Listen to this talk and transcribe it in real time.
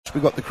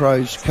We've got the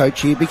Crows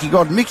coach here, Mickey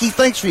Godden. Mickey,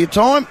 thanks for your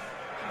time.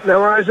 No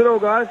worries at all,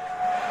 guys.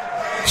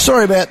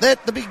 Sorry about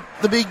that. The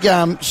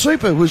big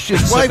super was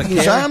just waving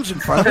his arms in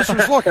front of us. It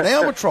was like an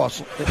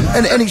albatross.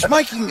 And he's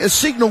making a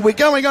signal. We're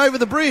going over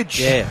the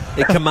bridge. Yeah,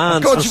 it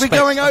commands God, respect. we're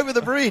going over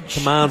the bridge.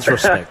 Commands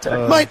respect.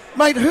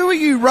 Mate, who are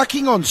you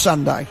rucking on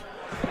Sunday?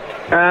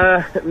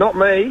 Not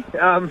me,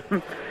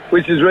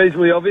 which is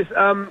reasonably obvious.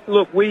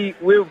 Look,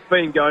 we've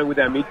been going with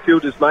our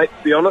midfielders, mate,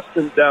 to be honest,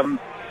 and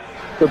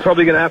we're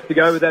probably going to have to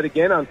go with that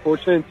again,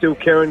 unfortunately, until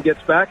Karen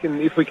gets back, and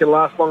if we can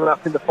last long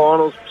enough in the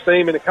finals, we'll see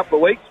him in a couple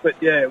of weeks. But,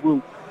 yeah,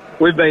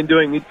 we've been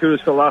doing midfielders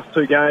for the last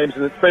 2 games,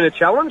 and it's been a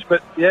challenge,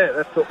 but, yeah,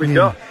 that's what we've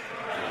got.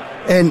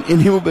 And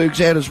Himmelberg's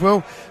out as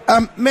well.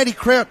 Matty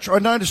Crouch, I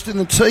noticed in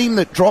the team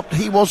that dropped,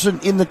 he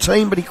wasn't in the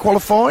team, but he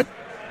qualified.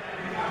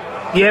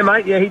 Yeah,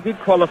 mate, yeah, he did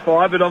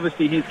qualify, but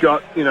obviously he's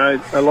got,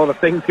 a lot of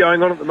things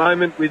going on at the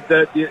moment with,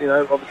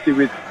 obviously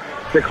with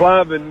the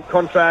club and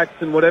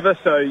contracts and whatever.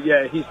 So,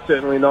 yeah, he's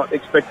certainly not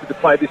expected to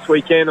play this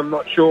weekend. I'm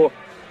not sure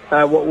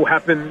what will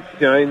happen,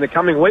 in the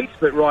coming weeks,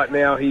 but right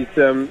now he's,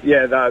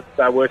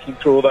 they're working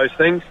through all those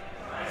things.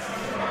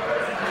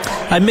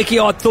 Hey, Mickey,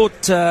 I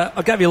thought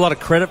I gave you a lot of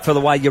credit for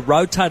the way you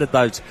rotated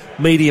those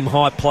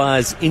medium-high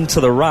players into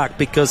the ruck,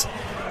 because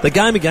the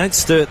game against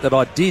Sturt that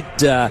I did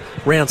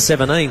round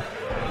 17,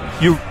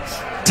 you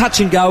touch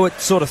and go at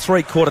sort of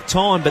three-quarter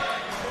time, but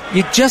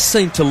you just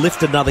seemed to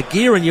lift another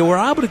gear, and you were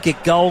able to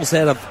get goals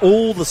out of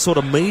all the sort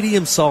of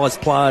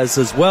medium-sized players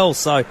as well.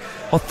 So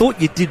I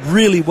thought you did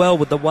really well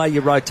with the way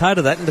you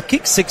rotated that, and to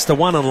kick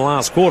 6-1 in the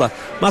last quarter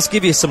must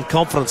give you some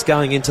confidence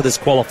going into this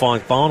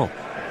qualifying final.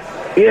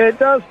 Yeah, it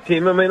does,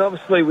 Tim. I mean,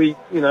 obviously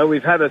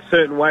we've had a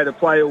certain way to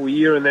play all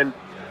year, and then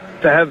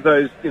to have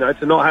those,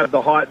 to not have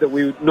the height that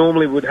we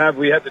normally would have,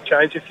 we had to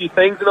change a few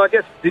things, and I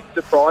guess it did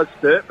surprise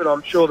Sturt, but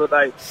I'm sure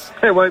that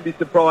they won't be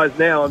surprised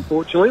now,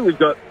 unfortunately. We've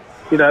got,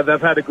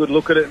 they've had a good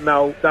look at it, and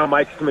they'll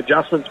make some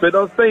adjustments, but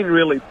I've been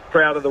really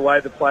proud of the way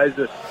the players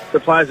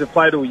have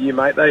played all year,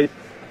 mate. They,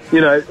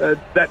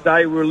 that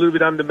day we were a little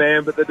bit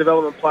undermanned, but the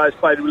development players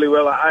played really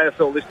well. Our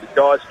AFL listed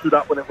guys stood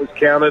up when it was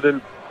counted,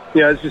 and,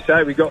 as you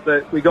say, we got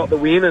the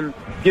win, and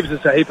gives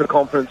us a heap of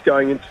confidence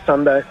going into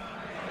Sunday.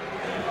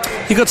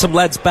 You've got some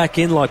lads back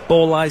in like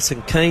Ball Ace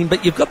and Keane,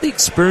 but you've got the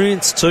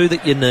experience too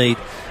that you need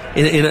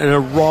in a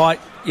right,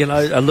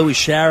 a Louis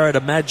Sharrett,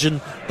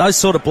 Imagine. Those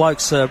sort of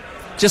blokes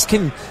just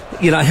can,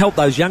 help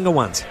those younger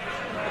ones.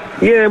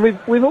 Yeah, and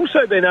we've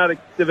also been able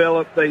to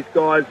develop these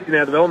guys in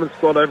our development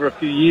squad over a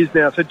few years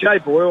now. So Jay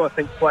Boyle, I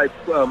think, played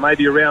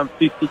maybe around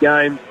 50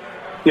 games.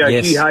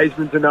 Yes. Hugh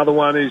Hazeman's another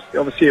one who's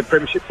obviously a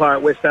premiership player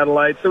at West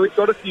Adelaide. So we've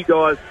got a few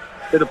guys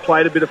that have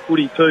played a bit of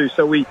footy too.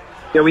 So we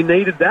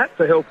needed that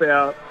to help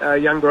our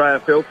younger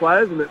AFL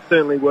players, and it's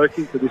certainly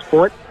working to this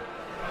point.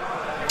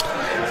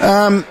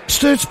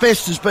 Sturt's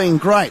best has been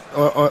great.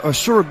 I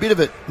saw a bit of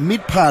it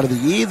mid-part of the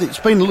year. It's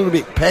been a little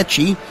bit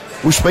patchy.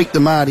 We'll speak to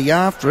Marty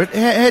after it.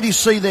 How do you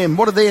see them?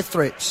 What are their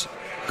threats,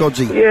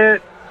 Godsey? Yeah,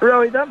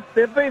 really,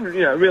 they've been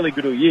really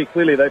good all year.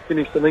 Clearly, they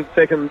finished, I think,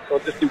 second or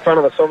just in front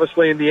of us,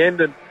 obviously, in the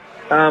end. And,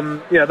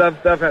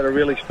 they've had a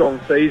really strong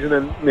season.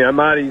 And,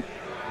 Marty's,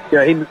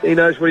 he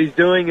knows what he's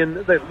doing. And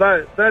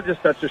they're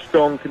just such a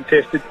strong,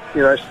 contested,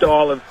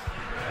 style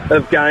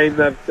of game.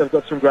 They've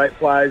got some great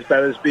players,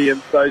 Battersby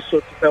and those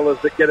sorts of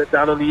fellas that get it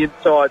done on the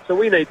inside. So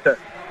we need to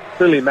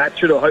really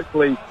match it, or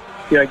hopefully,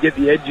 get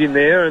the edge in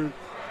there. And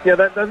they're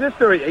just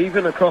very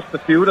even across the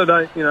field.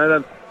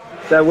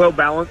 They're well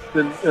balanced,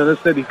 and as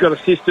I said, he's got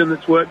a system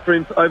that's worked for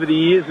him over the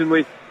years,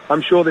 and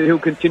I'm sure that he'll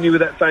continue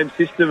with that same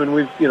system. And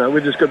we've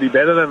just got to be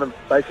better than them,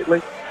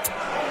 basically.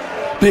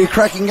 Be a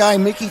cracking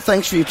game, Mickey.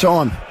 Thanks for your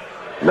time.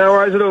 No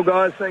worries at all,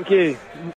 guys. Thank you.